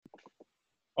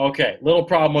Okay, little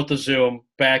problem with the Zoom.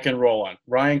 Back and rolling.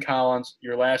 Ryan Collins,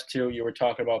 your last two, you were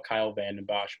talking about Kyle Vanden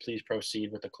Bosch. Please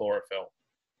proceed with the chlorophyll.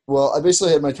 Well, I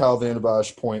basically had my Kyle Van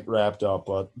Bosch point wrapped up,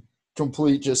 but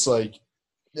complete just like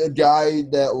a guy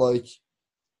that like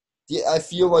yeah, I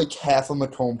feel like half of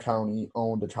Macomb County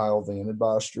owned a Kyle Van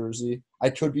Bosch jersey. I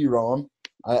could be wrong.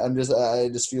 I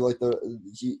just feel like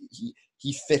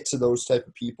he fits to those type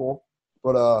of people.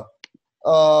 But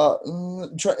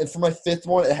for my fifth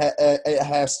one, it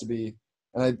has to be,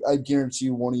 and I guarantee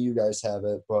you one of you guys have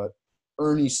it, but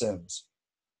Ernie Sims.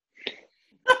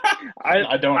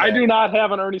 I do not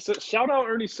have an Ernie Sims. Shout out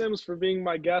Ernie Sims for being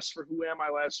my guest for Who Am I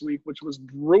last week, which was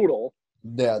brutal.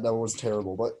 Yeah, that was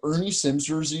terrible. But Ernie Sims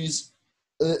jerseys,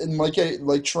 and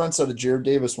like Trent said, a Jared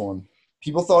Davis one.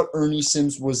 People thought Ernie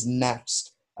Sims was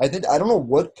next. I don't know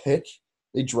what pick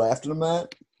they drafted him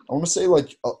at. I want to say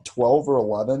like 12 or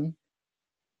 11,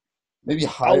 maybe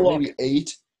higher, maybe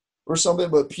 8 or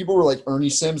something. But people were like, Ernie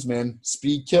Sims, man,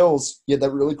 speed kills. He had that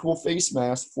really cool face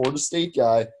mask, Florida State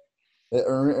guy.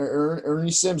 Ernie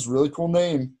Sims, really cool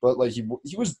name, but like he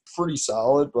was pretty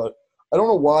solid. But I don't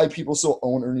know why people still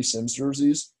own Ernie Sims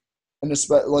jerseys, and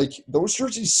like those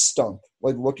jerseys stunk.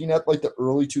 Like looking at like the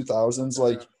early 2000s,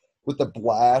 like with the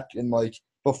black and like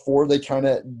before they kind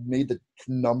of made the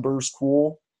numbers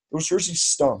cool, those jerseys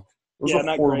stunk. Those were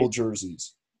horrible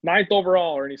jerseys. 9th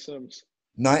overall, Ernie Sims.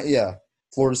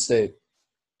 Florida State.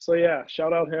 So yeah,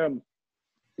 shout out him.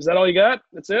 Is that all you got?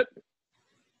 That's it.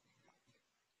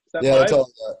 That's all I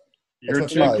got. You're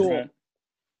too cool.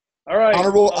 All right.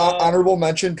 Honorable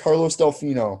mention, Carlos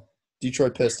Delfino,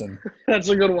 Detroit Piston. That's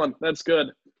a good one. That's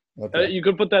good. Okay. You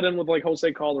could put that in with like Jose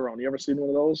Calderon. You ever seen one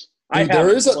of those?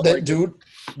 Dude, dude,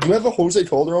 do you have a Jose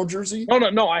Calderon jersey?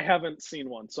 No, I haven't seen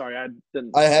one. Sorry, I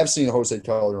didn't. I have seen a Jose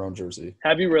Calderon jersey.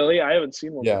 Have you really? I haven't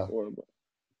seen one before. But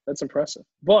that's impressive.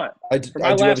 But I do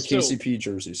have a KCP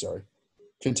jersey, sorry.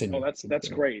 Continue. Oh, that's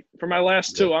great. For my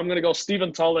last two, I'm going to go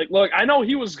Stephen Tulloch. Look, I know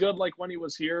he was good like when he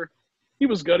was here. He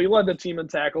was good. He led the team in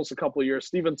tackles a couple of years.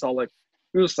 Stephen Tulloch,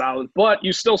 he was solid. But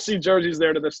you still see jerseys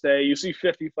there to this day. You see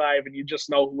 55, and you just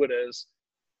know who it is.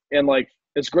 And, like,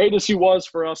 as great as he was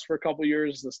for us for a couple of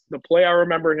years, the play I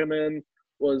remember him in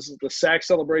was the sack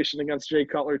celebration against Jay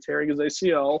Cutler tearing his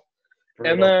ACL.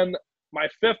 Brutal. And then my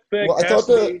fifth pick I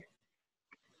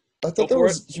thought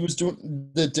he was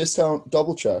doing the discount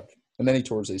double check. And then he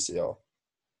tore his ACL.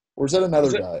 Or is that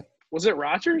another guy? Was it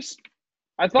Rodgers?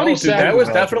 I thought that was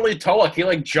definitely Tulloch. He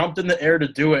like jumped in the air to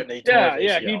do it, and he tore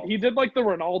his ACL. He did like the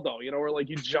Ronaldo, where like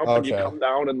you jump and you come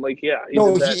down, and like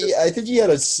I think he had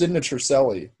a signature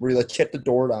celly where he like kicked the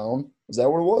door down. Is that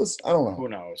what it was? I don't know. Who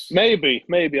knows? Maybe.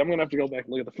 I'm gonna have to go back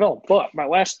and look at the film. But my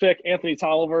last pick, Anthony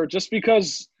Tolliver, just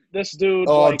because this dude.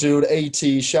 Oh, dude,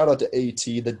 AT! Shout out to AT,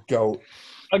 the GOAT.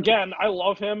 Again, I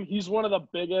love him. He's one of the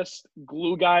biggest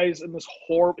glue guys in this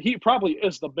horrible – he probably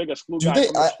is the biggest glue guy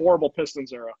from this horrible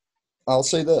Pistons era. I'll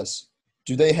say this.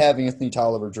 Do they have Anthony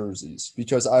Tolliver jerseys?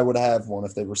 Because I would have one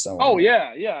if they were selling. Oh,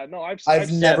 yeah. No, I've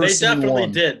never seen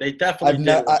one. They definitely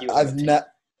did.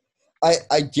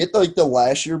 I get, like, the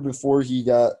last year before he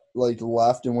got, like,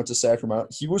 left and went to Sacramento,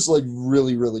 he was, like,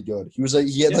 really, really good.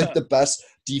 He had, like, the best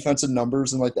defensive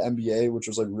numbers in, like, the NBA, which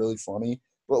was, like, really funny.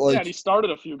 But like, and he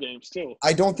started a few games too.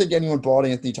 I don't think anyone bought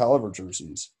Anthony Tolliver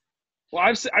jerseys. Well,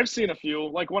 I've seen a few.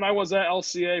 Like when I was at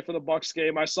LCA for the Bucks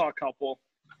game, I saw a couple.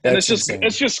 And it's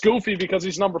just goofy because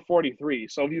he's number 43.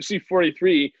 So if you see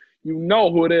 43, you know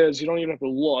who it is. You don't even have to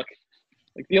look.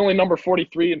 Like the only number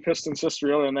 43 in Pistons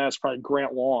history other than that is probably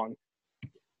Grant Long.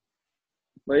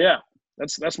 But yeah,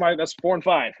 that's 4 and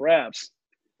 5 for Abs.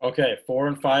 Okay, 4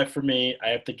 and 5 for me. I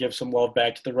have to give some love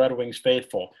back to the Red Wings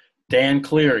faithful. Dan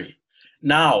Cleary.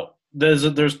 Now,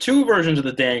 there's two versions of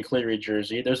the Dan Cleary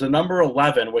jersey. There's the number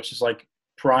 11, which is like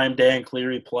prime Dan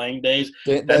Cleary playing days.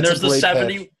 Then there's the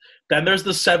 70. Pick. Then there's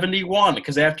the 71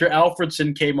 because after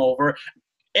Alfredson came over,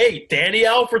 hey, Danny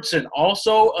Alfredson,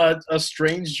 also a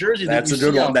strange jersey. That's a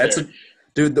good one.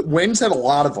 Dude. The Wings have a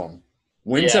lot of them.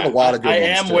 Wings have a lot of good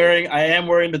ones. I am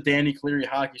wearing the Danny Cleary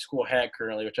Hockey School hat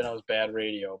currently, which I know is bad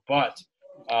radio, but.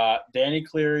 Danny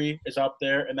Cleary is up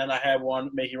there, and then I have one,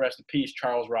 may he rest in peace,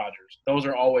 Charles Rogers. Those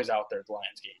are always out there at the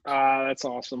Lions games. That's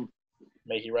awesome.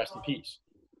 May he rest in peace.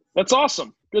 That's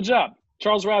awesome. Good job.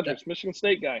 Charles Rogers, Michigan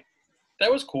State guy.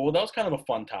 That was cool. That was kind of a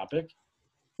fun topic.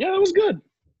 Yeah, that was good.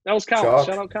 That was Collins.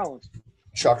 Shout out Collins.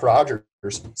 Chuck Rogers,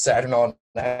 Saturn on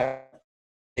that.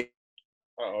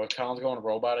 Uh-oh, Collins going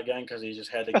robot again because he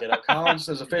just had to get up. Collins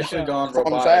has officially gone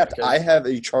robot. Fun fact, I have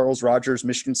a Charles Rogers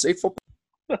Michigan State football.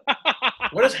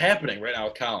 What is happening right now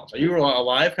with Collins? Are you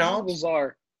alive, Collins?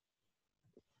 Bizarre.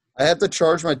 I had to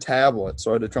charge my tablet,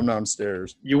 so I had to come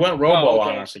downstairs. You went robo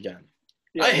on us again.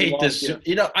 Yeah, I we hate lost this.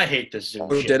 you. I hate this Zoom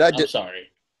Oh, shit. did I? I'm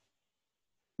sorry.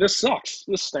 This sucks.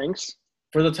 This stinks.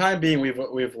 For the time being,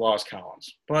 we've lost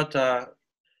Collins, but that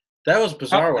was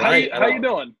bizarre. How you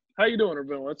doing? How you doing,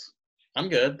 Rabinowitz? I'm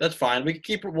good. That's fine.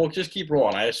 We'll just keep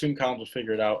rolling. I assume Collins will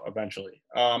figure it out eventually.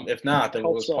 If not, then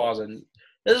we'll just pause and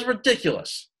this is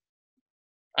ridiculous.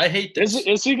 I hate this.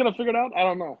 Is he gonna figure it out? I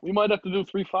don't know. We might have to do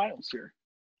 3 files here.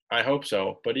 I hope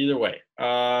so, but either way.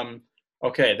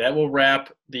 Okay, that will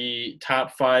wrap the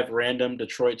top 5 random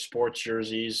Detroit sports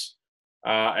jerseys.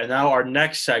 And now our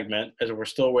next segment, as we're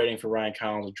still waiting for Ryan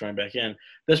Collins to join back in,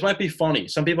 this might be funny.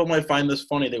 Some people might find this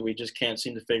funny that we just can't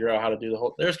seem to figure out how to do the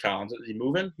whole – there's Collins. Is he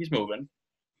moving? He's moving.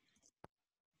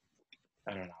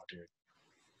 I don't know, dude.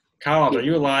 Collins, are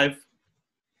you alive?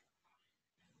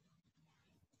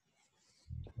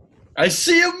 I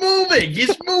see him moving.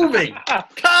 He's moving.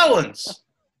 Collins.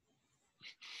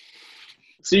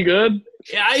 Is he good?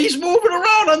 Yeah, he's moving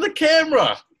around on the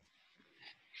camera.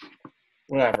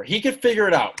 Whatever. He can figure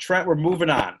it out. Trent, we're moving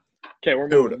on. Okay, we're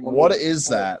Dude, moving. what is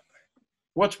that?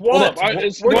 What's what?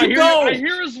 Where'd you go? I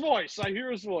hear his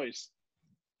voice.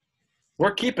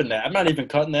 We're keeping that. I'm not even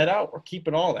cutting that out. We're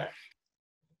keeping all that.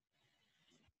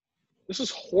 This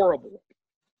is horrible.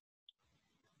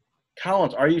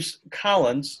 Collins?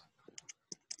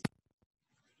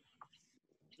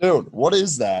 Dude, what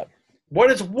is that? What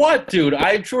is what, dude?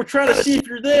 We're trying to see if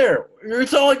you're there. You're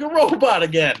sounding like a robot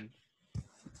again.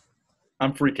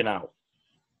 I'm freaking out.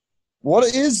 What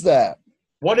is that?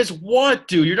 What is what,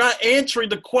 dude? You're not answering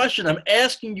the question. I'm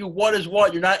asking you what is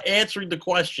what. You're not answering the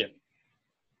question.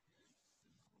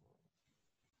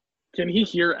 Can he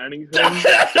hear anything?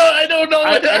 I don't know.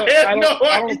 I have no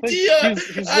idea.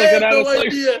 He's I have no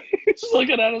idea. He's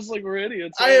looking at us like we're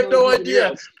idiots. I have no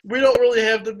idea. We don't really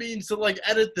have the means to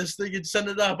edit this thing and send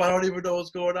it up. I don't even know what's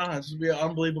going on. This will be an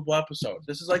unbelievable episode.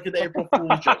 This is like an April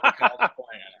Fool's joke.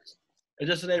 It's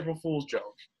just an April Fool's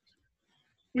joke.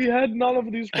 We had none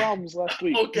of these problems last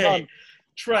week. Okay, none.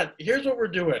 Trent. Here's what we're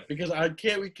doing because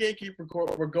we can't keep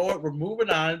recording. We're moving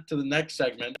on to the next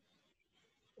segment.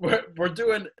 We're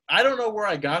doing. I don't know where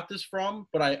I got this from,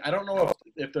 but I don't know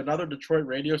if another Detroit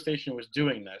radio station was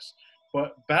doing this.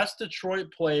 But best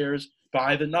Detroit players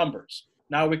by the numbers.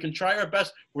 Now we can try our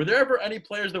best. Were there ever any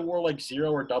players that wore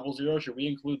 0 or 00? Should we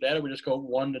include that, or we just go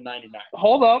 1 to 99?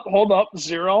 Hold up.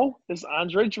 0 is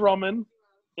Andre Drummond,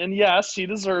 and yes, he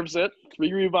deserves it.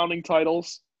 3 rebounding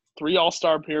titles, 3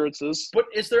 All-Star appearances. But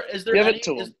is there give it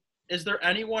to him? Is there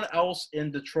anyone else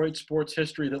in Detroit sports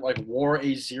history that wore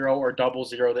a 0 or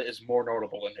 00 that is more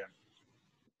notable than him?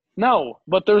 No,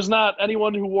 but there's not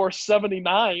anyone who wore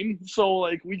 79.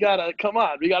 So we gotta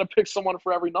pick someone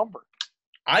for every number.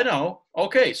 I know.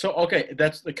 Okay,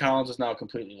 that's the Collins is now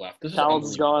completely left.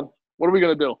 Collins is gone. What are we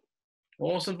gonna do?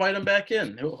 Well, let's invite him back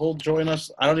in. He'll join us.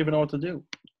 I don't even know what to do.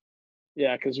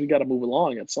 Yeah, because we got to move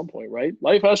along at some point, right?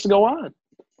 Life has to go on.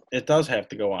 It does have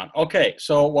to go on. Okay,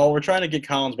 so while we're trying to get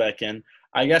Collins back in,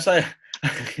 I guess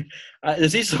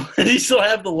does he still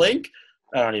have the link?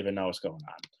 I don't even know what's going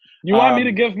on. You want me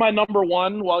to give my number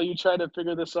 1 while you try to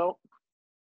figure this out?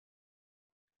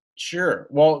 Sure.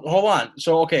 Well, hold on.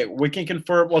 So, okay, we can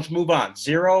confirm. Let's move on.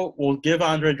 0, we'll give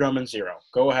Andre Drummond 0.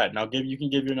 Go ahead. Now you can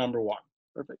give your number 1.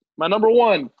 Perfect. My number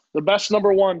 1, the best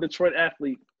number 1 Detroit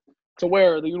athlete to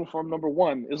wear the uniform number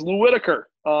 1 is Lou Whitaker,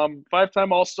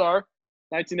 5-time All-Star,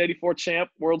 1984 champ,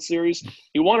 World Series.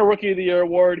 He won a Rookie of the Year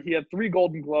award. He had 3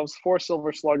 Golden Gloves, 4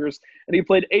 Silver Sluggers, and he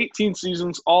played 18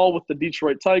 seasons, all with the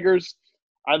Detroit Tigers.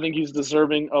 I think he's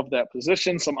deserving of that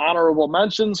position. Some honorable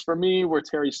mentions for me were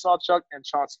Terry Sawchuk and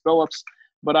Chauncey Billups,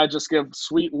 but I just give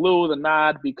Sweet Lou the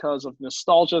nod because of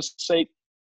nostalgia's sake.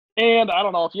 And I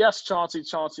don't know if Chauncey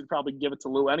would probably give it to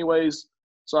Lou anyways,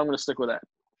 so I'm going to stick with that.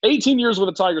 18 years with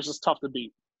the Tigers is tough to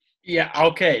beat. Yeah,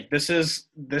 okay. This is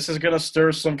going to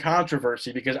stir some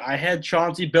controversy because I had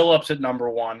Chauncey Billups at number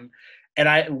 1,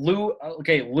 and Lou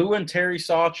and Terry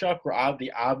Sawchuk were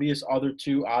the obvious other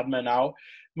 2 odd men out.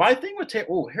 My thing with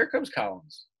here comes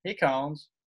Collins. Hey, Collins.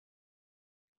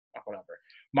 Oh, whatever.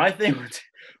 My thing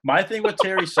with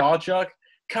Terry Sawchuk.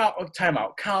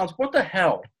 Timeout. Collins, what the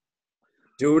hell?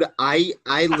 Dude, I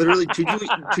literally could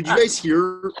you guys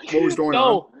hear what was going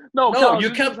on? No. Collins,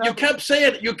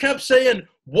 you kept saying,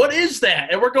 what is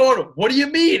that? And we're going, what do you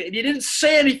mean? And you didn't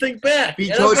say anything back.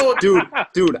 Because,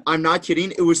 dude, I'm not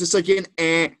kidding. It was just an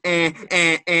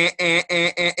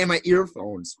in my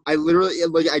earphones. I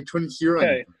literally, I couldn't hear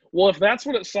anything. Well, if that's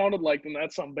what it sounded like, then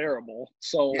that's unbearable.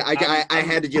 So yeah, I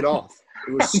had to get off.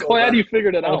 It was I'm glad you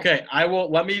figured it out. Okay, I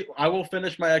will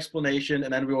finish my explanation,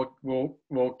 and then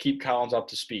we'll keep Collins up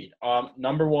to speed.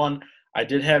 Number 1, I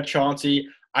did have Chauncey.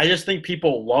 I just think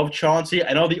people love Chauncey.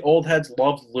 I know the old heads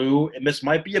love Lou, and this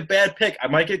might be a bad pick. I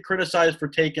might get criticized for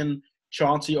taking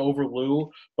Chauncey over Lou,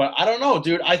 but I don't know,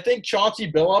 dude. I think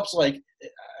Chauncey Billups, like,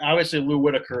 obviously Lou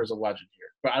Whitaker is a legend here,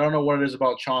 but I don't know what it is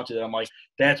about Chauncey that I'm like,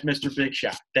 that's Mr. Big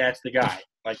Shot. That's the guy.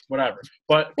 Like, whatever.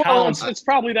 But Well, Collins, it's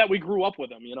probably that we grew up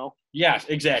with him, you know? yes,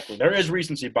 exactly. There is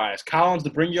recency bias. Collins, to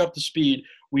bring you up to speed,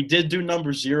 we did do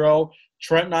number 0.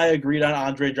 Trent and I agreed on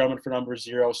Andre Drummond for number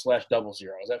 0/00. Is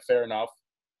that fair enough?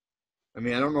 I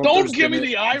mean, I don't know. Don't give me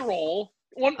the eye roll.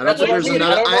 I don't That's think what I there's mean. I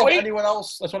another. don't know wait. anyone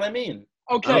else. That's what I mean.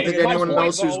 Okay. I don't think my anyone point,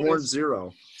 else who's though, worn is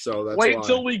 0. So that's wait why.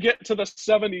 till we get to the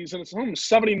 70s and it's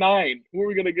 79. Who are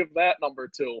we going to give that number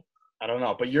to? I don't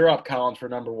know, but you're up, Collins, for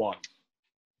number 1.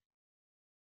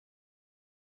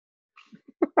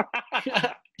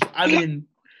 I mean,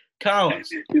 Collins,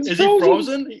 is he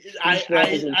frozen? He's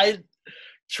frozen.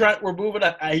 Trent, we're moving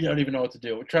on. I don't even know what to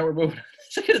do. Trent, we're moving.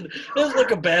 This is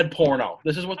like a bad porno.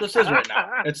 This is what this is right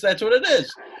now. That's what it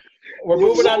is. We're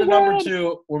moving on to number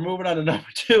 2. We're moving on to number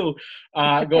 2.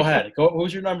 Go ahead.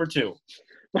 Who's your number 2?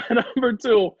 My number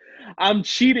 2, I'm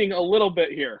cheating a little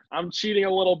bit here.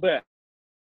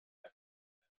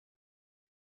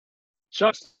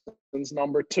 Justin's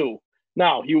number 2.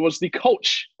 Now, he was the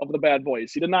coach of the Bad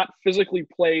Boys. He did not physically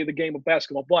play the game of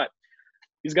basketball, but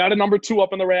he's got a number 2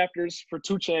 up in the rafters for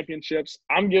 2 championships.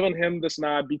 I'm giving him this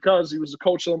nod because he was the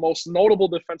coach of the most notable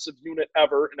defensive unit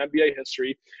ever in NBA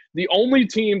history. The only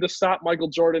team to stop Michael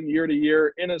Jordan year to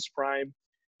year in his prime.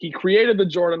 He created the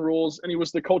Jordan rules, and he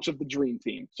was the coach of the Dream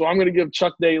Team. So I'm going to give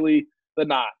Chuck Daly the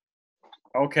nod.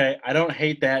 Okay, I don't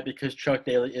hate that because Chuck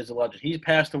Daly is a legend. He's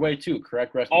passed away too,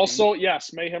 correct? Also,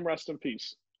 yes, may him rest in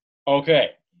peace. Okay,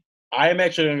 I am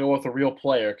actually going to go with a real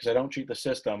player because I don't cheat the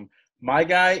system. My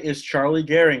guy is Charlie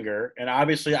Gehringer, and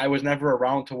obviously I was never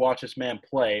around to watch this man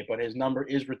play, but his number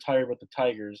is retired with the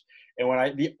Tigers. And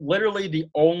when literally the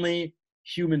only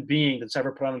human being that's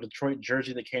ever put on a Detroit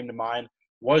jersey that came to mind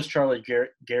was Charlie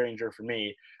Gehringer for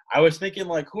me. I was thinking,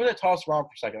 like, who did I toss around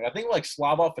for a second? I think, like,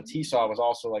 Slava Fetisov was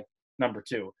also, like, number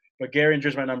 2. But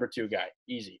Gehringer's my number 2 guy.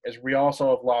 Easy. As we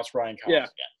also have lost Ryan Collins again.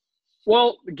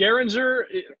 Well, Gehringer,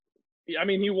 I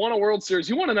mean, he won a World Series.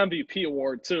 He won an MVP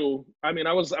award, too. I mean,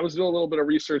 I was doing a little bit of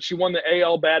research. He won the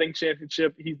AL batting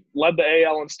championship. He led the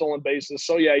AL in stolen bases.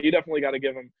 So, yeah, you definitely got to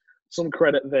give him some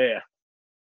credit there.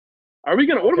 What are we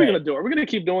going to do? Are we going to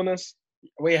keep doing this?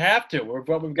 We have to. We've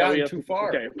gotten too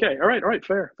far. Okay. All right.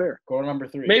 Fair. Go to number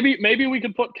 3. Maybe we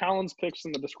could put Collins' picks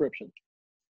in the description.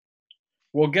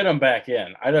 We'll get him back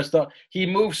in. I just thought he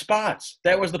moved spots.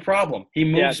 That was the problem. He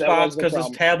moved spots because his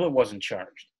tablet wasn't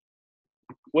charged.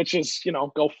 Which is,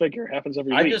 go figure. Happens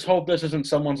every week. I just hope this isn't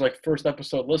someone's, like, first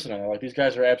episode listening. Like, these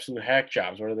guys are absolute hack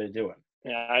jobs. What are they doing?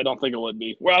 Yeah, I don't think it would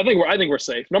be. Well, I think we're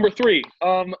safe. Number 3,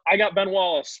 I got Ben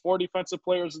Wallace, 4 Defensive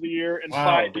Players of the Year in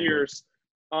 5 years.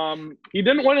 He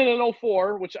didn't win it in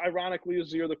 2004, which ironically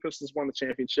is the year the Pistons won the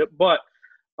championship. But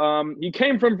he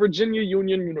came from Virginia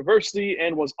Union University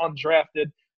and was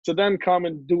undrafted. To then come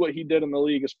and do what he did in the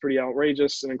league is pretty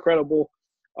outrageous and incredible.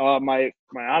 My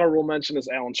honorable mention is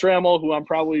Alan Trammell, who I'm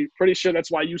probably pretty sure that's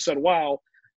why you said wow.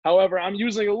 However, I'm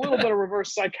using a little bit of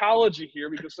reverse psychology here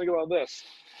because think about this.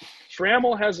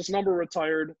 Trammell has his number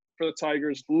retired for the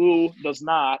Tigers. Lou does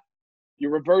not. You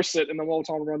reverse it in the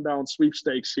Motown Rundown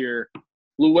sweepstakes here.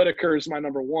 Lou Whitaker is my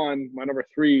number 1. My number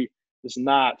 3 is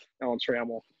not Alan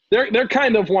Trammell. They're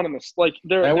kind of one in this. Like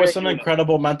that was some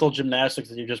incredible mental gymnastics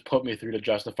that you just put me through to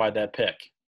justify that pick.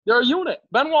 They're a unit.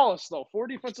 Ben Wallace, though, 4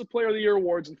 Defensive Player of the Year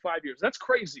awards in 5 years. That's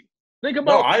crazy. Think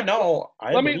about. No, I know.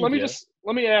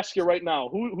 Let me ask you right now.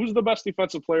 Who's the best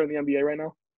defensive player in the NBA right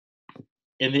now?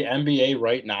 In the NBA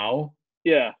right now?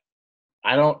 Yeah.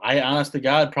 I honest to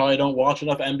God probably don't watch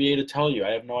enough NBA to tell you.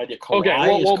 I have no idea.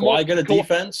 Kawhi, is Kawhi good at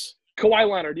defense? Kawhi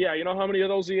Leonard, yeah. You know how many of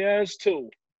those he has? 2.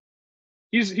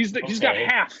 He's got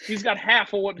half. He's got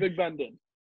half of what Big Ben did.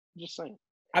 I'm just saying.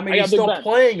 I mean, he's still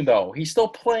playing though. He's still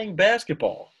playing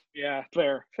basketball. Yeah,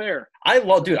 fair. I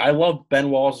love Ben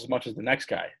Wallace as much as the next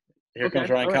guy. Here comes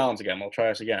Ryan Collins again. We'll try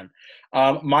this again.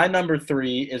 My number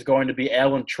 3 is going to be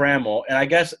Alan Trammell, and I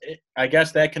guess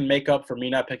that can make up for me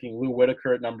not picking Lou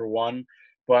Whitaker at number 1.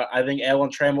 But I think Alan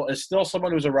Trammell is still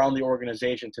someone who's around the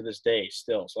organization to this day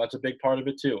still, so that's a big part of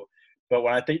it too. But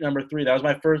when I think number 3, that was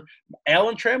my first.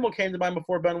 Alan Trammell came to mind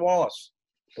before Ben Wallace,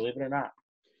 believe it or not.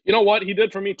 You know what? He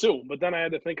did for me too, but then I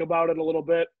had to think about it a little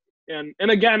bit. And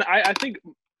again, I think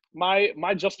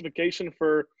my justification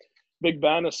for Big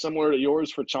Ben is similar to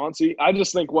yours for Chauncey. I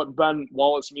just think what Ben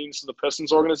Wallace means to the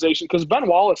Pistons organization, because Ben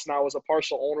Wallace now is a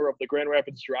partial owner of the Grand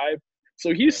Rapids Drive,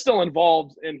 so he's still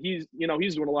involved, and he's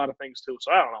doing a lot of things too.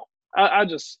 So I don't know.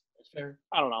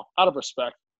 I don't know. Out of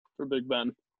respect for Big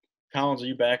Ben. Collins, are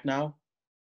you back now?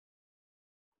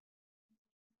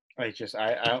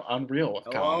 I'm unreal with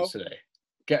Hello? Collins today.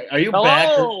 Okay, are you back?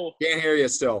 Hello. Can't hear you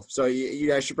still. So you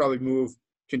guys should probably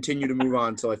continue to move on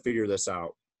until I figure this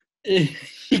out. You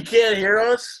can't hear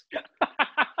us?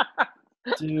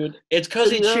 Dude, it's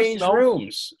because he Yes, changed no.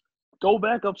 rooms. Go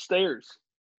back upstairs.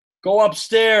 Go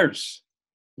upstairs,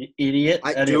 you idiot.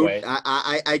 Anyway. Dude,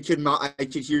 I could not. I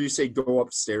could hear you say go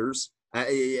upstairs.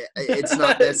 It's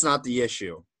not. That's not the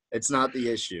issue. It's not the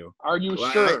issue. Are you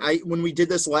sure? When we did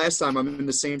this last time, I'm in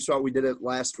the same spot we did it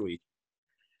last week.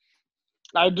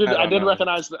 I did know.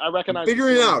 recognize that. I recognize. Figure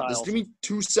it the out. tiles. Just give me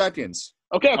 2 seconds.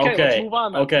 Okay. Okay. Let's move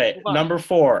on. Then. Okay. Let's move on. Number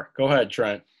 4. Go ahead,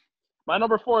 Trent. My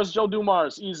number 4 is Joe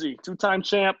Dumars. Easy. 2-time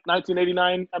champ,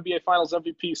 1989 NBA Finals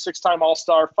MVP, 6-time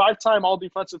All-Star, 5-time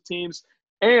All-Defensive Teams,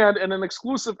 and in an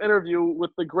exclusive interview with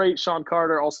the great Sean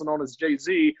Carter, also known as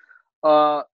Jay-Z,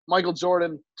 Michael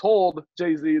Jordan told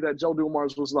Jay-Z that Joe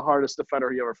Dumars was the hardest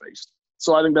defender he ever faced.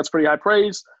 So I think that's pretty high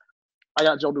praise. I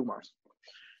got Joe Dumars.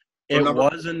 It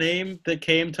was a name that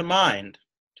came to mind.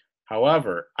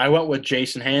 However, I went with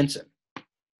Jason Hansen.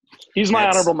 He's my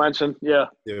honorable mention. Yeah,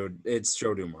 dude, it's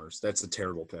Joe Dumars. That's a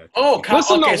terrible pick. Oh,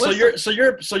 listen, okay. no,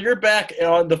 So you're back.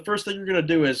 The first thing you're gonna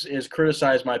do is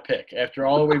criticize my pick after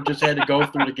all we've just had to go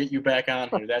through to get you back on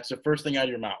here. That's the first thing out of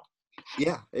your mouth.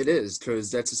 Yeah, it is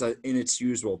because that's an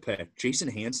inexcusable pick. Jason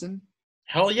Hansen.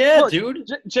 Hell yeah, Look, dude.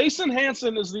 Jason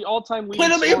Hansen is the all-time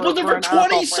leading Played him for an NFL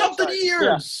 20-something franchise.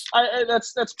 years. Yeah.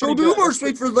 That's Joe pretty good. Dumars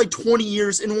played for like 20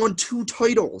 years and won 2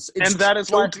 titles. It's And that is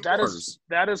Joe why Dumars.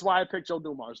 that is why I picked Joe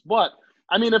Dumars. But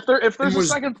I mean, if there's a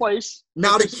second place,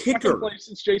 not a if there's kicker. Second place,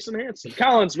 it's Jason Hansen.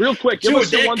 Collins, real quick, give Dude,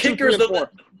 us your 1, 2, 3, and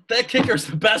 4. that kicker's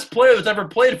the best player that's ever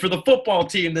played for the football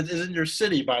team that is in your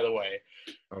city, by the way.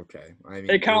 Okay. I mean,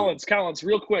 Hey, Collins,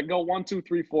 real quick, go 1, 2,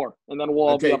 3, 4, and then we'll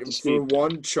all be up to speed. For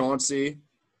 1, Chauncey.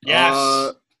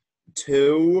 Yes.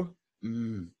 2.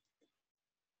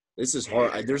 This is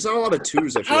hard. There's not a lot of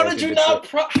 2s. I feel How like did in you Detroit. not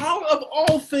prep? How of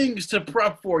all things to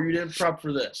prep for, you didn't prep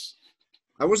for this?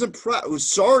 I wasn't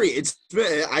sorry.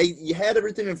 You had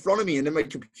everything in front of me, and then my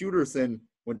computer thing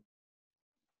went.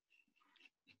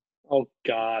 Oh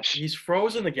gosh, He's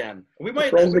frozen again. We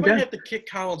might have to kick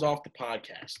Collins off the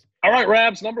podcast. All right,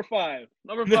 Rabs, number 5.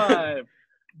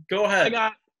 Go ahead.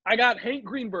 I got Hank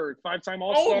Greenberg, 5-time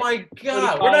All-Star. Oh my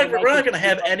God, we're not going to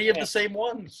have any of the same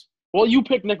ones. Well, you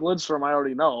picked Nick Lidstrom. I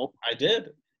already know. I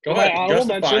did. Go My ahead. honorable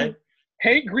Justify. mention,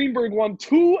 Hank Greenberg won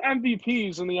 2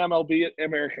 MVPs in the MLB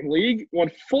American League,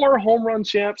 won 4 home run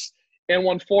champs, and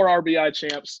won 4 RBI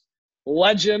champs.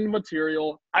 Legend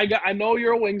material. I know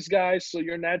you're a Wings guy, so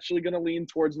you're naturally going to lean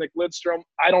towards Nick Lidstrom.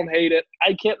 I don't hate it.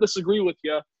 I can't disagree with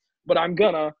you, but I'm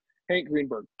gonna Hank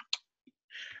Greenberg.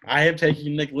 I am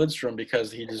taking Nick Lidstrom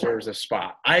because he deserves a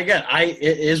spot. It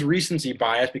is recency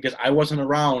bias because I wasn't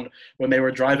around when they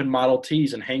were driving Model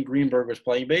Ts and Hank Greenberg was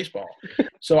playing baseball.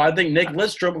 So I think Nick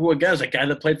Lidstrom, who again is a guy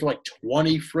that played for like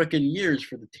 20 freaking years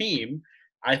for the team,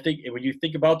 I think when you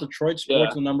think about Detroit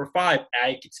sports and number 5,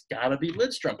 it's got to be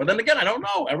Lidstrom. But then again, I don't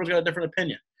know. Everyone's got a different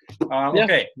opinion.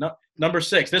 Okay, number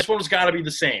 6. This one's got to be the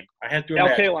same. I have to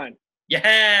imagine. LK line.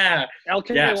 Yeah.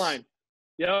 LK line.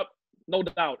 Yep. No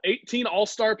doubt. 18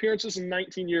 All-Star appearances in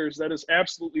 19 years. That is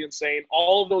absolutely insane.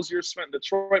 All of those years spent in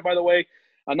Detroit, by the way.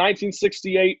 A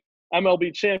 1968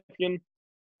 MLB champion,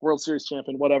 World Series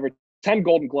champion, whatever. 10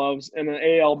 Golden Gloves, and an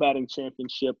AL batting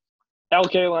championship.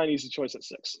 LK line, easy choice at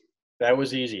 6. That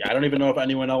was easy. I don't even know if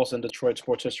anyone else in Detroit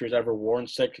sports history has ever worn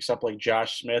 6 except like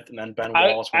Josh Smith and then Ben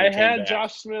Wallace. I had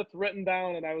Josh Smith written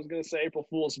down, and I was going to say April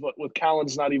Fool's, but with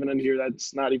Collins not even in here,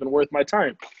 that's not even worth my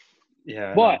time.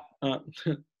 Yeah. But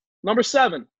number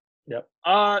 7. Yep.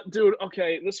 Dude,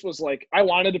 okay, this was like – I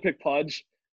wanted to pick Pudge,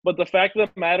 but the fact of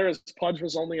the matter is Pudge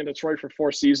was only in Detroit for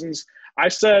 4 seasons. I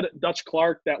said Dutch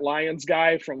Clark, that Lions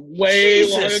guy from way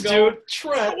long ago. Dude.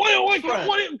 Trent. What,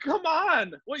 come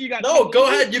on. What you got? No, go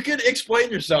ahead. You can explain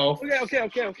yourself.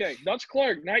 Okay. Dutch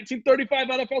Clark, 1935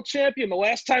 NFL champion. The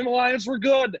last time the Lions were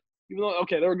good. Even though,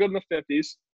 they were good in the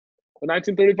 50s. The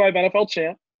 1935 NFL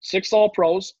champ, 6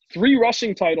 All-Pros, 3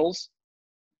 rushing titles,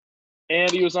 and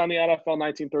he was on the NFL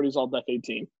 1930s All-Decade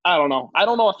team. I don't know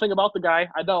a thing about the guy.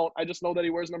 I don't. I just know that he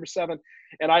wears number 7,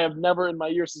 and I have never in my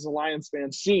years as a Lions fan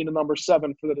seen a number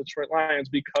 7 for the Detroit Lions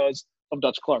because of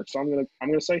Dutch Clark. So I'm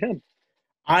gonna say him.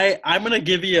 I'm going to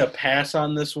give you a pass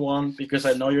on this one because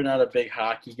I know you're not a big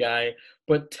hockey guy,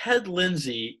 but Ted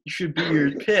Lindsay should be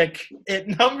your pick at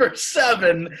number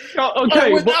 7.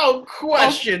 Okay, without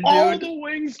question, dude. All the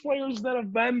Wings players that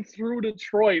have been through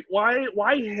Detroit, why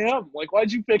him? Like,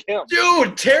 why'd you pick him?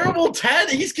 Dude, terrible Ted.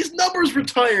 His number's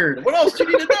retired. What else do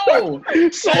you need to know?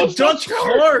 So Dutch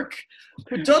Clark.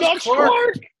 Dutch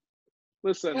Clark.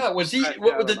 Listen. Yeah, was he? I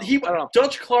What, did don't he? know. I don't know.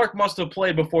 Dutch Clark must have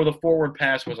played before the forward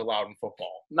pass was allowed in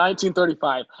football.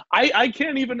 1935. I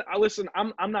can't even listen.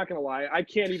 I'm not gonna lie. I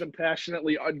can't even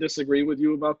passionately disagree with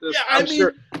you about this. Yeah,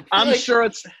 I'm sure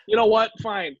it's. You know what?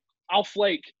 Fine. I'll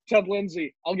flake. Ted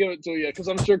Lindsay. I'll give it to you because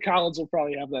I'm sure Collins will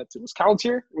probably have that too. Is Collins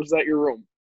here? Or was that your room?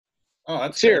 Oh,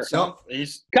 that's Here. good stuff.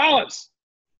 He's. Collins.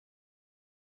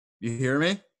 You hear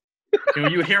me?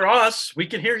 Can you hear us? We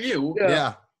can hear you.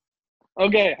 Yeah.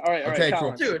 Okay. All right. Okay, cool.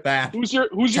 Collins. Dude. Back. Who's your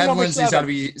Ted number Lindsay's got to 7?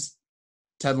 be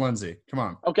Ted Lindsay. Come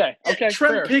on. Okay. Trent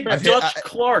fair, picked fair. Dutch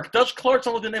Clark. Dutch Clark's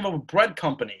only the name of a bread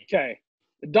company. Okay.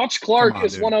 Dutch Clark Come on,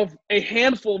 is dude. one of a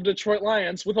handful of Detroit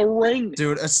Lions with a ring.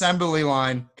 Dude, assembly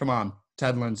line. Come on.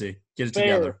 Ted Lindsay. Get it Fair.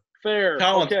 together. Fair.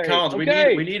 Collins, okay. Collins,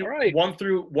 okay. we need All right. 1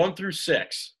 through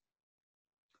 6.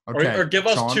 Okay. Or give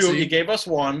us Chauncey. 2. You gave us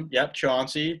 1. Yep,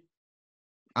 Chauncey.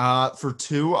 For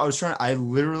 2, I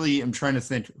literally am trying to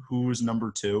think who was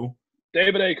number 2.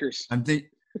 David Akers. I'm thinking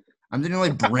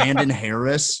like Brandon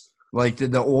Harris, like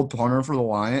the old punter for the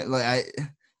Lions. Like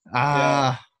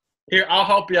Here, I'll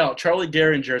help you out. Charlie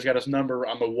Gehringer's got his number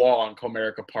on the wall in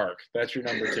Comerica Park. That's your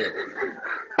number 2. you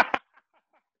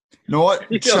know what?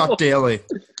 Chuck Daly.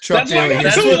 Chuck That's what I Daly. got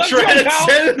That's too. what That's Trent what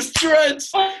said. It's Trent.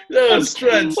 That was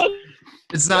Trent.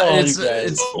 It's not. Oh, it's you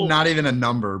guys. it's not even a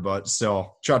number, but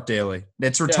still, Chuck Daly.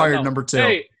 It's retired no. number 2.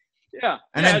 Hey, yeah.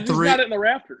 And yeah, then I just 3. got it in the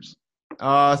rafters.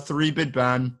 3 Big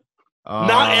Ben.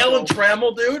 Not Alan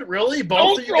Trammell, dude. Really? Both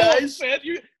Don't of you throw up, guys? man.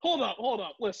 Hold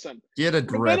up. Listen. Get a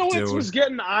grip, Rabinowitz dude. was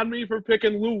getting on me for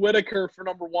picking Lou Whitaker for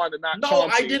number 1 and not No,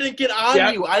 Chauncey. I didn't get on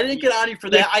Yeah. you. I didn't get on you for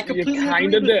that. I You completely kinda agree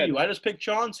with did. you. I just picked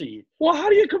Chauncey. Well, how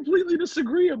do you completely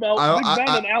disagree about Big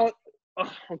Ben and Alan? Oh,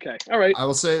 okay. All right. I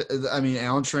will say,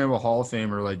 Alan Trammell, Hall of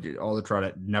Famer, like all the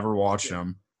credit. Never watched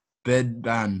him. Big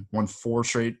Ben won 4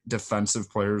 straight Defensive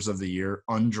Players of the Year,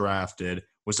 undrafted.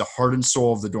 Was the heart and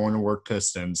soul of the Dornworth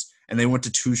Pistons, and they went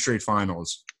to 2 straight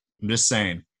finals. I'm just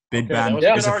saying, Big Okay, that Ben was a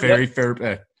good is a argument. very fair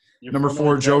pick. You're Number 4,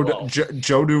 formulating Joe that well.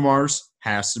 Joe Dumars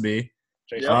has to be.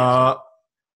 Jason,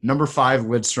 Number 5,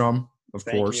 Lidstrom, of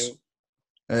thank course.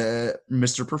 you.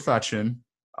 Mr. Perfection.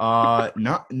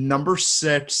 Number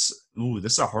 6. Ooh,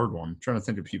 this is a hard one. I'm trying to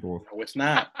think of people. No, it's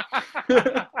not.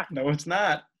 No, it's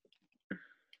not.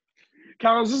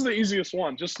 Collins, this is the easiest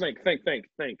one. Just think.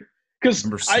 Because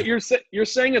Number 6. you're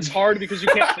saying it's hard because you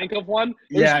can't think of one.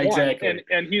 There's Yeah, one, exactly.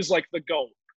 And he's like the GOAT.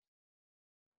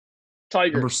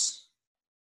 Tiger.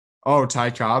 Ty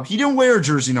Cobb. He didn't wear a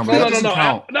jersey number. No. That doesn't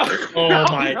count. No. Oh, no,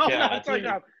 my no, God. Not Ty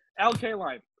Cobb. Al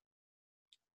Kaline.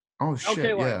 Oh shit!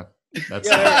 Okay, Yeah, that's.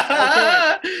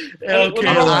 Yeah. Okay.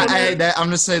 I'm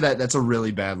gonna say that's a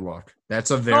really bad look. That's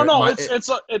a very. No. my-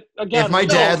 Again. if my no.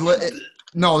 dad,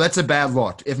 no, that's a bad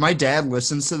look. If my dad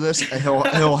listens to this,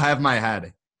 he'll have my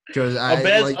head because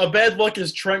A bad look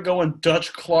is Trent going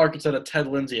Dutch Clark instead of Ted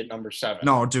Lindsay at number 7.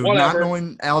 No, dude, Whatever. not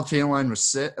knowing Al Kaline was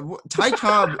sick. Ty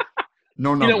Cobb,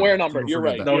 no number. He didn't wear a number. Don't You're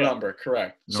forget right. that. No Yeah. number,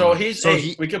 correct. No So number. he's So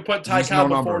 8. We could put Ty he's Cobb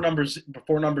no before number.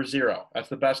 number 0. That's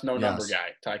the best number Yes. guy,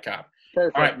 Ty Cobb.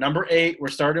 Perfect. All right, number 8. We're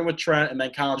starting with Trent, and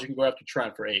then Collins, you can go after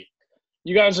Trent for 8.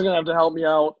 You guys are gonna have to help me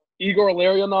out. Igor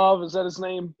Larionov, is that his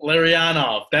name?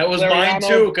 Larionov. That was mine Larionov.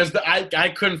 too, because I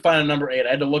couldn't find a number 8. I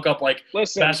had to look up like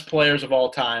Listen, best players of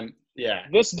all time. Yeah.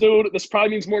 this dude, this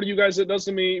probably means more to you guys than it does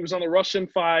to me. He was on the Russian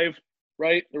 5,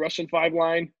 right? The Russian 5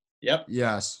 line. Yep.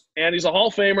 Yes. And he's a Hall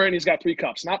of Famer, and he's got 3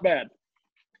 cups. Not bad.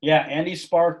 Yeah, and he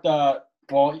sparked.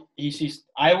 He's.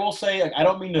 I will say, I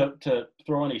don't mean to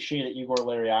throw any shade at Igor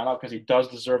Larionov because he does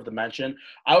deserve the mention.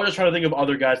 I was just trying to think of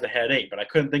other guys that had 8, but I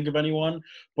couldn't think of anyone.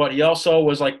 But he also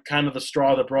was like kind of the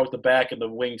straw that broke the back in the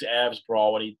Wings Avs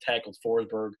brawl when he tackled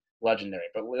Forsberg, legendary.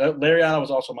 But Larionov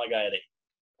was also my guy at 8.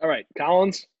 All right,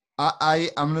 Collins. I'm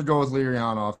gonna go with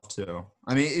Larionov too.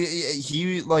 I mean,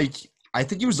 he I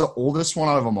think he was the oldest one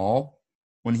out of them all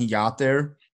when he got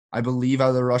there. I believe out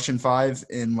of the Russian 5,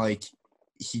 and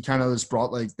he kind of just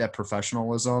brought that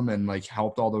professionalism and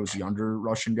helped all those younger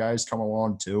Russian guys come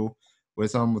along too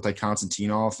with him, with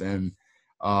Konstantinov and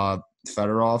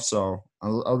Fedorov. So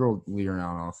I'll go with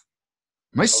Larionov.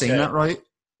 Am I saying that right?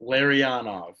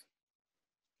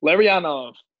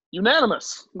 Larionov.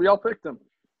 Unanimous. We all picked him.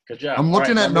 Good job. I'm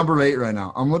looking All right, at number 8 right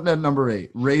now. I'm looking at number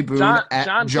 8. Ray Boone,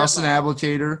 John Justin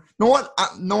Abelcader. Know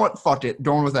what? Fuck it.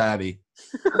 Going with Abby.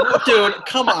 Dude,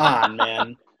 come on,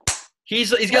 man.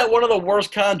 He's got one of the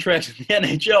worst contracts in the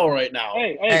NHL right now.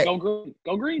 Hey, go green.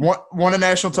 Go green. Won a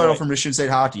national title Right. for Michigan State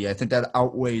hockey. I think that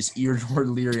outweighs Igor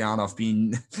Larionov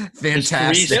being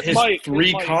fantastic. His might.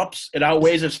 three cups. It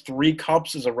outweighs his 3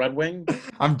 cups as a Red Wing.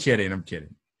 I'm kidding.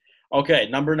 Okay,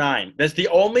 number 9. That's the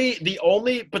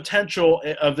only potential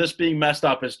of this being messed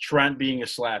up is Trent being a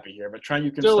slappy here. But Trent,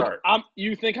 you can Dude, start.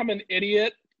 You think I'm an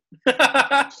idiot?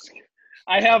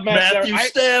 I have Matthew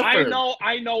Stafford.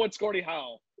 I know it's Gordie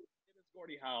Howe. It is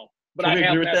Gordie Howe. But Can I we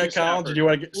have agree with Matthew that, Collins? Stafford. Do you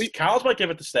want to get Collins might give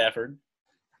it to Stafford.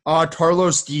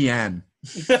 Carlos Guillen.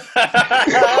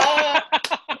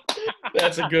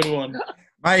 That's a good one.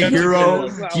 My That's hero. a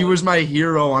good one. He was my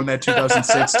hero on that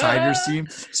 2006 Tigers team.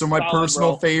 So my Solid, personal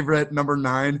bro. favorite, number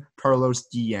 9, Carlos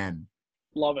Guillen.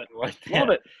 Love it. Like that. Love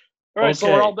it. All right, so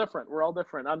Okay. we're all different. We're all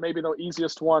different. I'm maybe the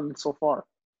easiest one so far.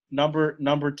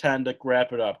 Number 10 to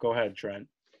wrap it up. Go ahead, Trent.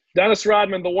 Dennis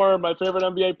Rodman, the Worm, my favorite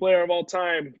NBA player of all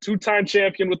time. 2-time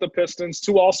champion with the Pistons,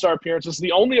 2 All-Star appearances,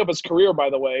 the only of his career, by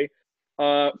the way.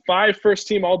 5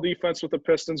 first-team All-Defense with the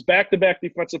Pistons, back-to-back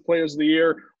Defensive Players of the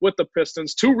Year with the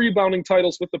Pistons, 2 rebounding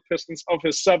titles with the Pistons of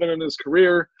his 7 in his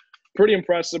career. Pretty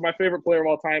impressive. My favorite player of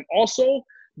all time. Also,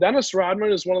 Dennis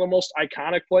Rodman is one of the most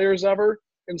iconic players ever,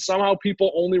 and somehow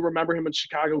people only remember him in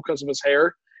Chicago because of his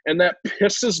hair. And that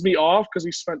pisses me off because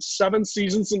he spent 7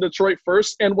 seasons in Detroit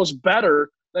first and was better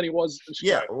than he was in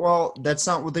Chicago. Yeah, well, that's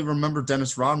not what they remember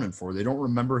Dennis Rodman for. They don't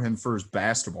remember him for his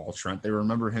basketball, Trent. They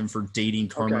remember him for dating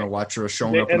Carmen Electra,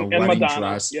 showing up in a wedding Madonna,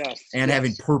 dress, yes, and yes.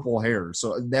 having purple hair.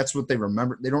 So that's what they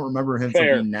remember. They don't remember him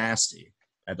Fair. for being nasty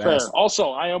at Fair. basketball. Also,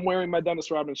 I am wearing my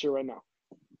Dennis Rodman shirt right now.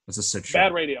 That's a sick Bad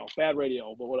shot.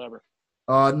 radio, but whatever.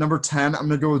 Number 10, I'm going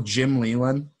to go with Jim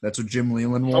Leland. That's what Jim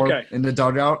Leland wore Okay. in the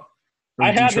dugout for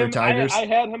the Detroit Tigers. I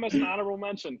had him as an honorable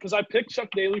mention because I picked Chuck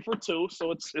Daly for 2,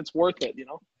 so it's worth it, you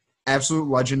know. Absolute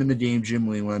legend in the game, Jim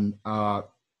Leland.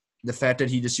 The fact that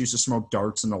he just used to smoke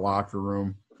darts in the locker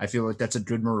room, I feel like that's a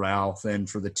good morale thing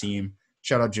for the team.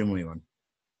 Shout out Jim Leland.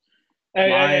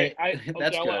 Hey,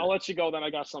 That's good. I'll let you go then. I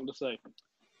got something to say.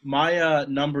 My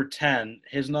number 10,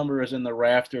 his number is in the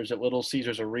rafters at Little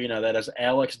Caesars Arena. That is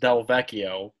Alex Del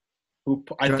Vecchio, who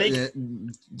I think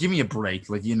give me a break.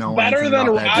 Like, you know, better anything than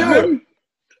about that guy. Rodman.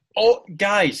 Oh,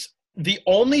 guys, the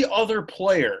only other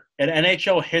player in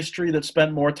NHL history that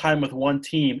spent more time with one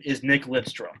team is Nick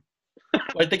Lidstrom.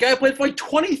 Like, the guy played for like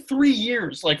 23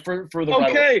 years, like for the Red Wings.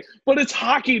 Okay, but it's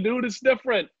hockey, dude. It's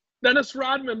different. Dennis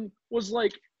Rodman was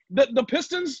like the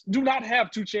Pistons do not have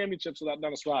 2 championships without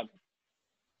Dennis Rodman.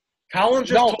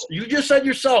 Collins you just said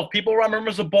yourself, people remember him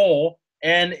as a bull,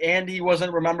 and he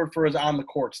wasn't remembered for his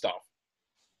on-the-court stuff.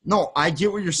 No, I get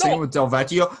what you're saying with Del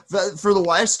Vecchio. For the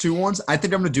last 2 ones, I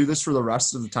think I'm going to do this for the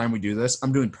rest of the time we do this.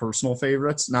 I'm doing personal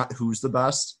favorites, not who's the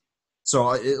best. So,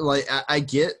 I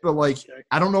get, but, like,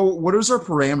 I don't know. What is our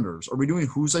parameters? Are we doing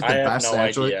who's, like, the best, no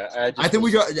actually? Idea. I think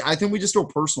we just do a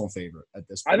personal favorite at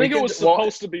this point. I think it was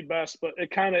supposed to be best, but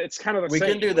it's kind of the same. We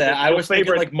can do that. I was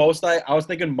thinking most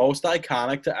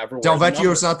iconic to ever wear. Del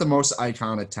Vecchio's not the most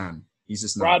iconic 10. He's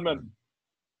just not. Rodman.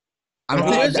 I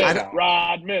don't think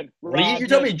Rodman. You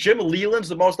tell me Jim Leland's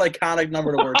the most iconic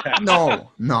number to wear 10.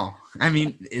 No. I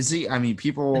mean, is he? I mean,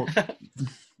 people.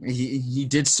 He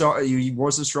did start. He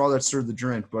was the straw that stirred the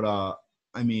drink, but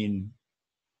I mean,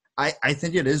 I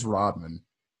think it is Rodman.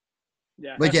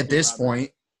 Yeah. Like at this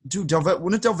point, dude,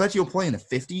 wouldn't Del Vecchio play in the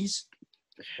 50s?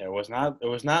 It was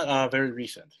not very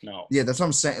recent. No. Yeah, that's what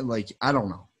I'm saying. Like, I don't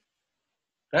know.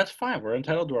 That's fine. We're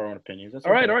entitled to our own opinions. That's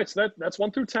all okay. right. So that's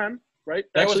 1 through 10, right?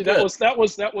 That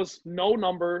was no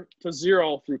number to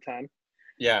 0 through 10.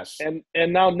 Yes. And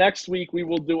now next week we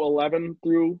will do 11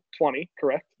 through 20,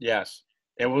 correct? Yes.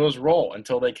 And we'll just roll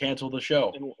until they cancel the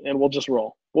show. And we'll just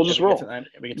roll. We'll just roll.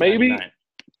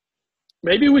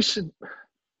 Maybe we should.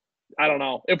 I don't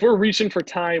know. If we're reaching for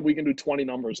time, we can do 20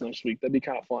 numbers next week. That'd be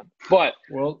kind of fun. But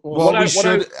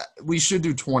we should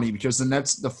do 20 because then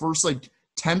that's the first like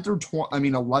 10 through 20. I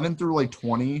mean 11 through like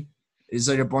 20 is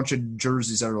like a bunch of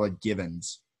jerseys that are like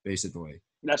givens basically.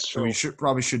 That's true. So we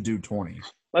probably should do 20.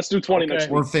 Let's do 20 next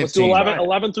week. Or 15. Let's do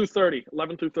 11 through 30.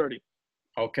 11 through 30.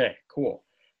 Okay, cool.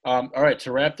 All right,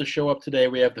 to wrap the show up today,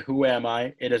 we have the Who Am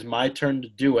I? It is my turn to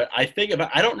do it. I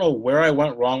don't know where I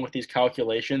went wrong with these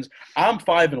calculations. I'm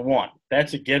 5-1.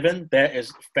 That's a given. That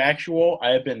is factual. I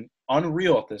have been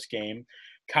unreal at this game.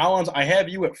 Collins, I have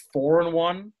you at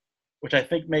 4-1, which I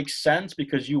think makes sense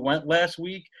because you went last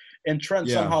week. And Trent,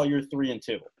 somehow you're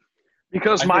 3-2.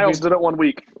 Because Miles did it 1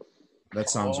 week.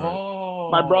 That sounds right.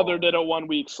 My brother did it 1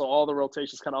 week, so all the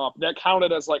rotations kind of off. That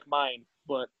counted as like mine,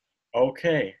 but.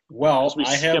 Okay. Well,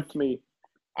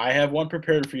 I have one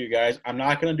prepared for you guys. I'm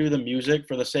not going to do the music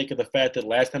for the sake of the fact that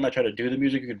last time I tried to do the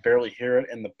music, you could barely hear it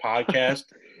in the podcast.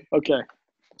 Okay.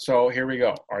 So here we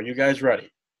go. Are you guys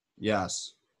ready?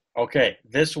 Yes. Okay.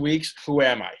 This week's Who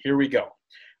Am I? Here we go.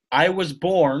 I was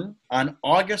born on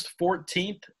August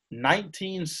 14th,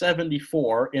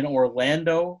 1974 in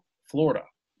Orlando, Florida.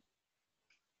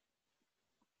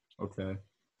 Okay.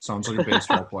 Sounds like a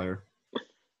baseball player.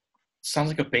 Sounds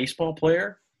like a baseball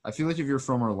player. I feel like if you're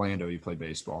from Orlando, you play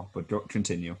baseball, but go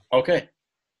continue. Okay.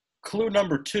 Clue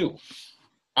number 2.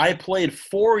 I played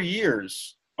 4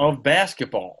 years of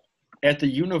basketball at the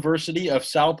University of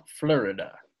South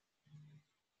Florida.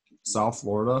 South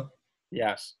Florida?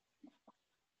 Yes.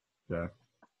 Yeah.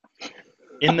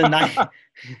 In the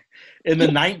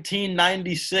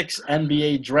 1996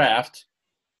 NBA draft,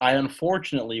 I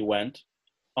unfortunately went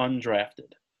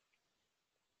undrafted.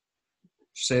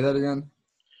 Say that again?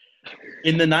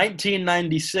 In the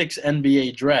 1996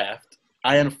 NBA draft,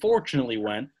 I unfortunately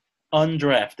went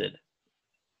undrafted.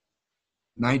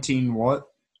 19 what?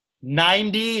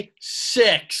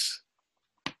 96.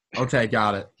 Okay,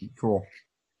 got it. Cool.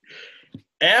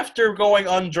 After going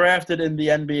undrafted in the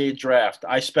NBA draft,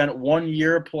 I spent 1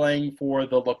 year playing for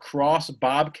the Lacrosse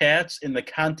Bobcats in the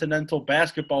Continental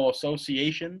Basketball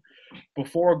Association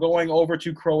before going over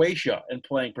to Croatia and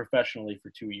playing professionally for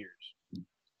 2 years.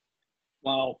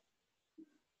 Wow.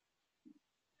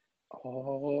 I'm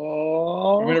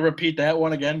Oh. going to repeat that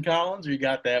one again, Collins, or you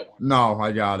got that one? No,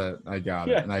 I got it.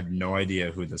 Yeah. And I have no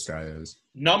idea who this guy is.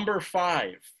 Number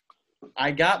 5.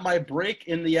 I got my break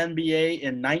in the NBA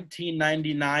in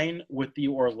 1999 with the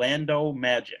Orlando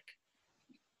Magic.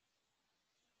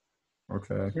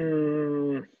 Okay.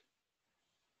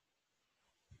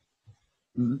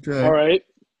 Okay. All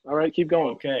right. Keep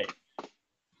going. Okay.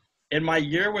 In my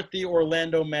year with the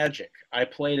Orlando Magic, I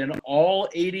played in all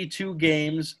 82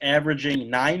 games, averaging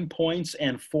 9 points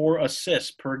and 4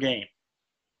 assists per game.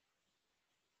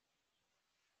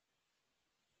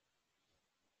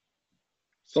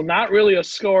 So not really a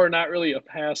scorer, not really a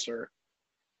passer.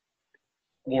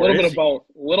 A Or little bit is of both.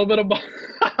 A little bit of both.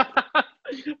 A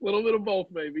little bit of both,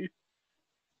 maybe.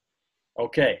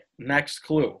 Okay, next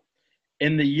clue.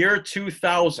 In the year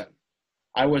 2000,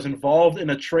 I was involved in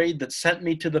a trade that sent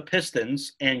me to the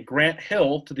Pistons and Grant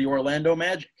Hill to the Orlando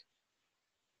Magic.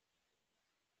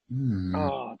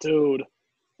 Oh, dude.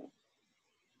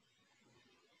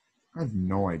 I have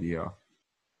no idea.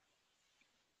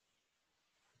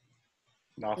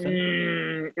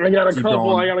 Nothing? I got Keep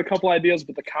going. a couple ideas,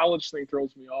 but the college thing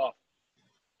throws me off.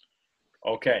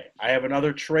 Okay, I have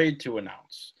another trade to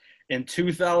announce. In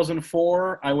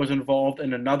 2004, I was involved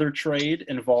in another trade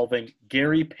involving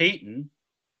Gary Payton,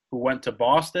 who went to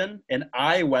Boston, and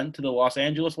I went to the Los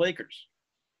Angeles Lakers.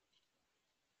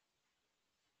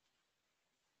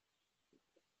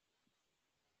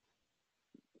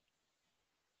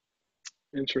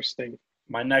 Interesting.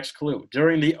 My next clue.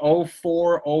 During the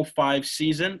 04-05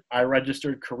 season, I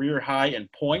registered career high in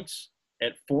points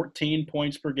at 14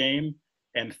 points per game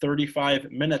and 35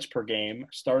 minutes per game,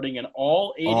 starting in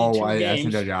all 82 I games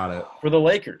think I got it. for the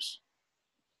Lakers.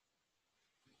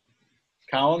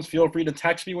 Collins, feel free to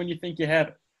text me when you think you have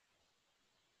it.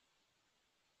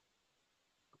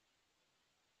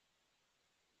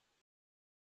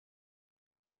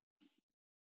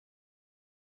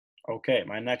 Okay,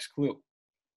 my next clue.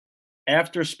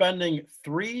 After spending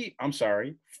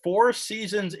 4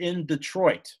 seasons in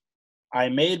Detroit, I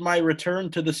made my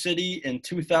return to the city in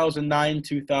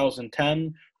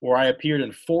 2009-2010, where I appeared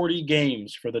in 40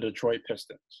 games for the Detroit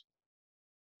Pistons.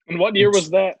 And what year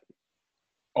was that?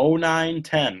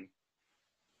 09-10.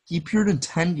 He appeared in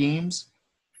 10 games?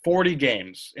 40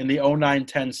 games in the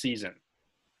 09-10 season.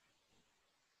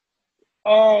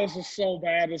 Oh, this is so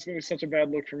bad. This is going to be such a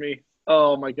bad look for me.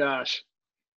 Oh, my gosh.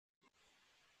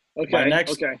 Okay. My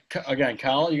next, okay. Again,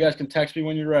 Colin, you guys can text me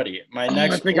when you're ready. My I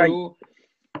next think clue,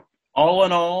 all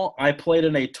in all, I played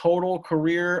in a total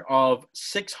career of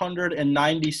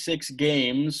 696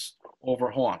 games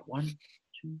over, 1,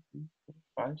 2, 3,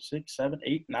 4, 5, 6, 7,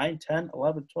 8, 9, 10,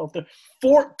 11, 12, 13,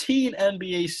 14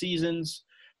 NBA seasons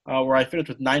where I finished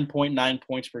with 9.9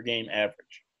 points per game average.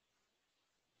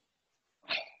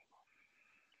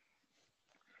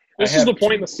 This is the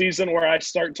point in the season where I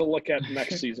start to look at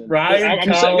next season. Ryan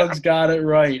Collins got it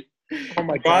right. Oh,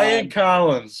 my God. Ryan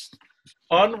Collins.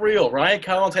 Unreal. Ryan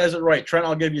Collins has it right. Trent,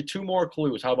 I'll give you 2 more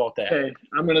clues. How about that? Okay,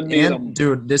 I'm going to need them.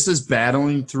 Dude, this is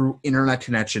battling through internet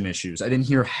connection issues. I didn't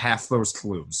hear half those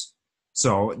clues.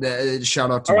 So, shout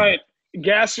out to All me. right.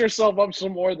 Gas yourself up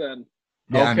some more then.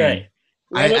 Yeah, Okay.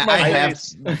 I Limit my have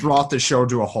pace. brought the show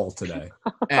to a halt today.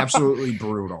 Absolutely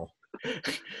brutal.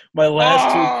 My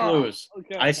last 2 clues.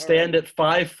 Okay, I stand at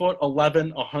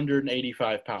 5'11",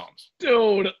 185 pounds.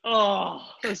 Dude,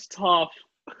 that's tough.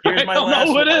 Here's I my don't last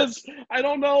know who one. it is. I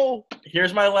don't know.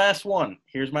 Here's my last one.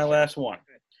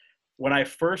 When I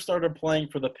first started playing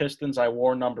for the Pistons, I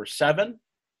wore number 7.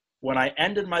 When I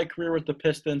ended my career with the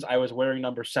Pistons, I was wearing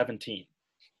number 17.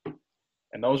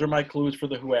 And those are my clues for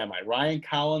the Who Am I. Ryan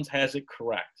Collins has it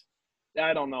correct.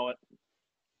 I don't know it.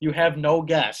 You have no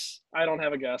guess. I don't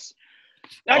have a guess.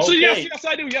 Actually, Okay. yes,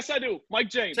 I do. Yes, I do. Mike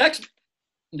James. Text.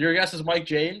 Your guess is Mike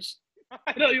James.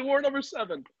 I know you wore number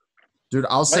 7. Dude,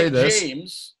 I'll say Mike this.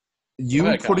 James. You Go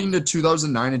ahead, putting the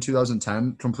 2009 and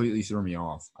 2010 completely threw me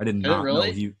off. I did not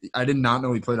really? know I did not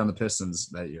know he played on the Pistons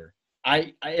that year.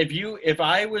 If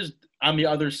I was on the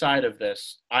other side of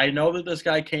this, I know that this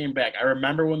guy came back. I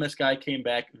remember when this guy came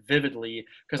back vividly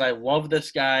because I love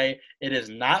this guy. It is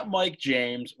not Mike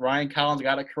James. Ryan Collins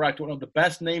got it correct. One of the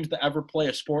best names to ever play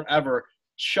a sport ever,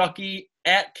 Chucky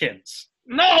Atkins.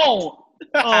 No!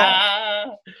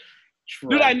 Oh.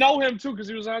 Trent. Dude, I know him too because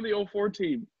he was on the 04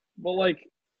 team. But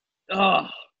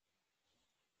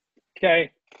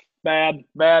okay, bad.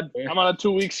 I'm on a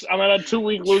 2 weeks. I'm on a 2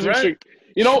 week losing streak.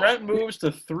 You know, Trent moves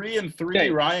to 3-3. Okay.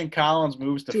 Ryan Collins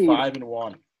moves to Dude.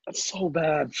 5-1. That's so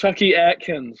bad. Chucky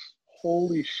Atkins.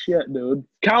 Holy shit, dude.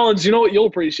 Collins, you know what? You'll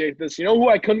appreciate this. You know who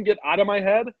I couldn't get out of my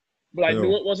head, but I Who?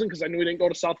 knew it wasn't because I knew he didn't go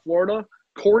to South Florida.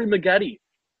 Corey Maggette.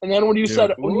 And then when you Dude. said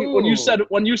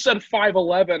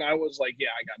 5'11", I was like, yeah,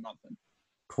 I got nothing.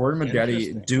 Corey Maggette,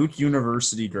 Interesting. Duke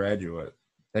University graduate.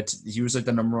 He was like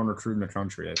the number 1 recruit in the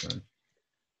country, I think.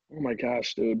 Oh my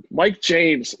gosh, dude. Mike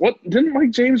James. What didn't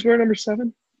Mike James wear number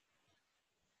 7?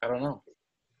 I don't know,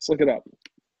 Let's look it up.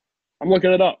 I'm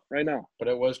looking it up right now. but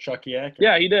it was Chucky Atkins.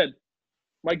 Yeah, he did.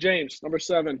 Mike James, number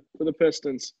 7 for the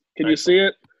Pistons. Can you Right. see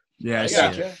it? Yeah, I I see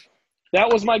gotcha. it.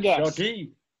 That was my guess.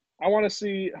 Chucky. I want to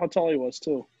see how tall he was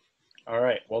too. All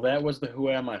right. Well, that was the Who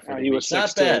Am I for the He week. was Not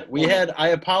 6'2". bad. I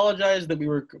apologize that we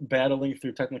were battling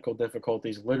through technical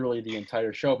difficulties literally the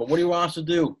entire show. But what do you want us to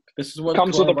do? This is what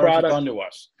Comes with the coronavirus has product. done to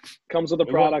us. Comes with the It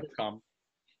will product. come.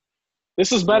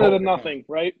 This is better than Well, nothing,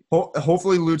 right?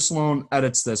 Hopefully, Lute Sloan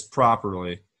edits this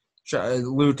properly.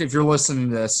 Lute, if you're listening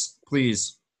to this,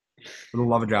 please, for the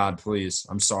love of God, please.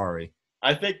 I'm sorry.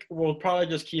 I think we'll probably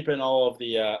just keep in all of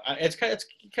the. It's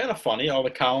kind of funny all the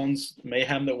Collins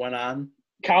mayhem that went on.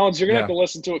 Collins, you're gonna Yeah. have to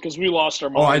listen to it because we lost our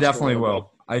Oh, minds. I for a definitely little will. bit.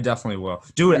 I definitely will.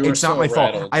 Dude, You were it's not so my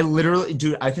fault. rattled. I literally,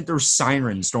 dude, I think there were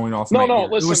sirens going off No, in my no, ear.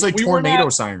 It listen, was like we were tornado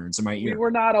not- sirens in my We ear.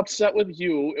 were not upset with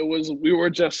you.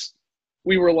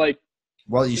 We were like,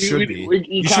 Well, you should be.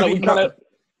 You should kind be. of.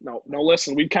 No,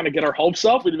 listen. We'd kind of get our hopes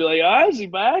up. We'd be like, is he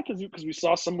back? Because we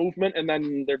saw some movement, and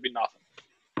then there'd be nothing.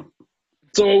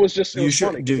 So it was just. It You was should,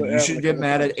 funny 'cause dude. it You happened should a get couple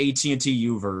mad times. at AT&T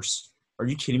Uverse. Are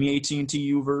you kidding me?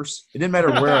 AT&T Uverse. It didn't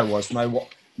matter where I was. My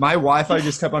Wi-Fi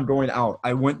just kept on going out.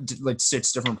 I went to like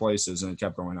 6 different places and it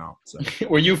kept going out. So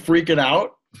Were you freaking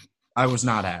out? I was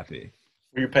not happy.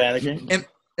 Were you panicking?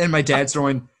 And my dad's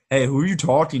going, "Hey, who are you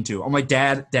talking to?" I'm like,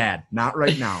 Dad, not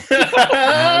right now.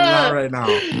 Not right now.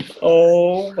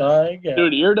 Oh my god,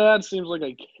 Dude, your dad seems like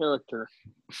a character.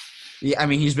 Yeah, I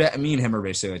mean, me and him are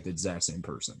basically like the exact same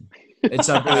person.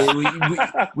 Except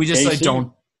we just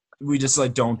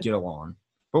like don't get along,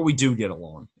 but we do get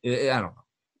along. I don't know.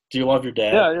 Do you love your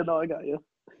dad? Yeah, I got you.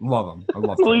 Love him. I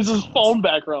love. He's his him. phone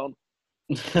background.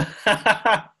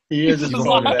 He is his He's phone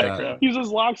locked- background. He's his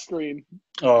lock screen.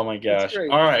 Oh my That's gosh.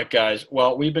 great. All right, guys.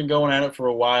 Well, we've been going at it for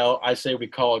a while. I say we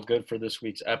call it good for this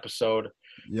week's episode.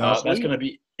 Yeah. That's going to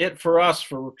be it for us.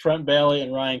 For Trent Bailey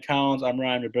and Ryan Collins, I'm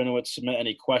Ryan Rabinowitz. Submit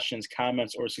any questions,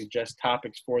 comments, or suggest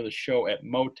topics for the show at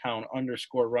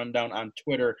Motown_Rundown on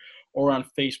Twitter or on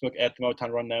Facebook at the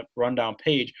Motown Rundown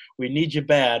page. We need you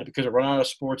bad because we're running out of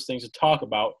sports things to talk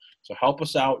about. So help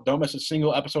us out. Don't miss a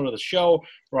single episode of the show.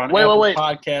 We're on Apple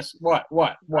Podcasts. What?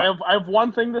 I have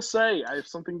one thing to say. I have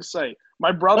something to say.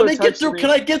 My brother. Let me get texted through. me- Can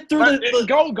I get through the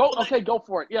Go. Okay, go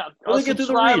for it. Yeah. Let me get through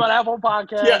the Subscribe read. on Apple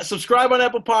Podcasts. Yeah, subscribe on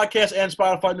Apple Podcasts and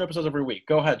Spotify. New episodes every week.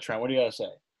 Go ahead, Trent. What do you got to say?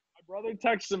 My brother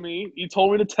texted me. He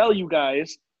told me to tell you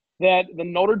guys that the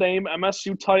Notre Dame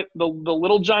MSU the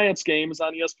Little Giants game is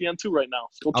on ESPN2 right now.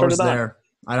 So go I turn was it on. there.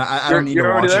 I don't need You're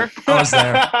to already watch there? it. I was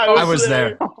there. I was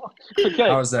there. Okay.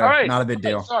 I was there. All right. Not a big Okay,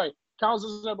 deal. sorry. Collins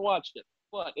doesn't have to watch it,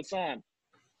 but it's on.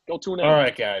 Go tune in. All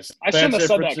right, guys. I shouldn't have That's it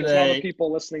said for that because a lot today. of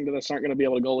people listening to this aren't going to be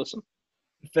able to go listen.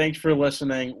 Thanks for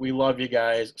listening. We love you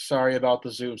guys. Sorry about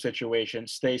the Zoom situation.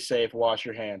 Stay safe. Wash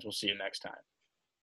your hands. We'll see you next time.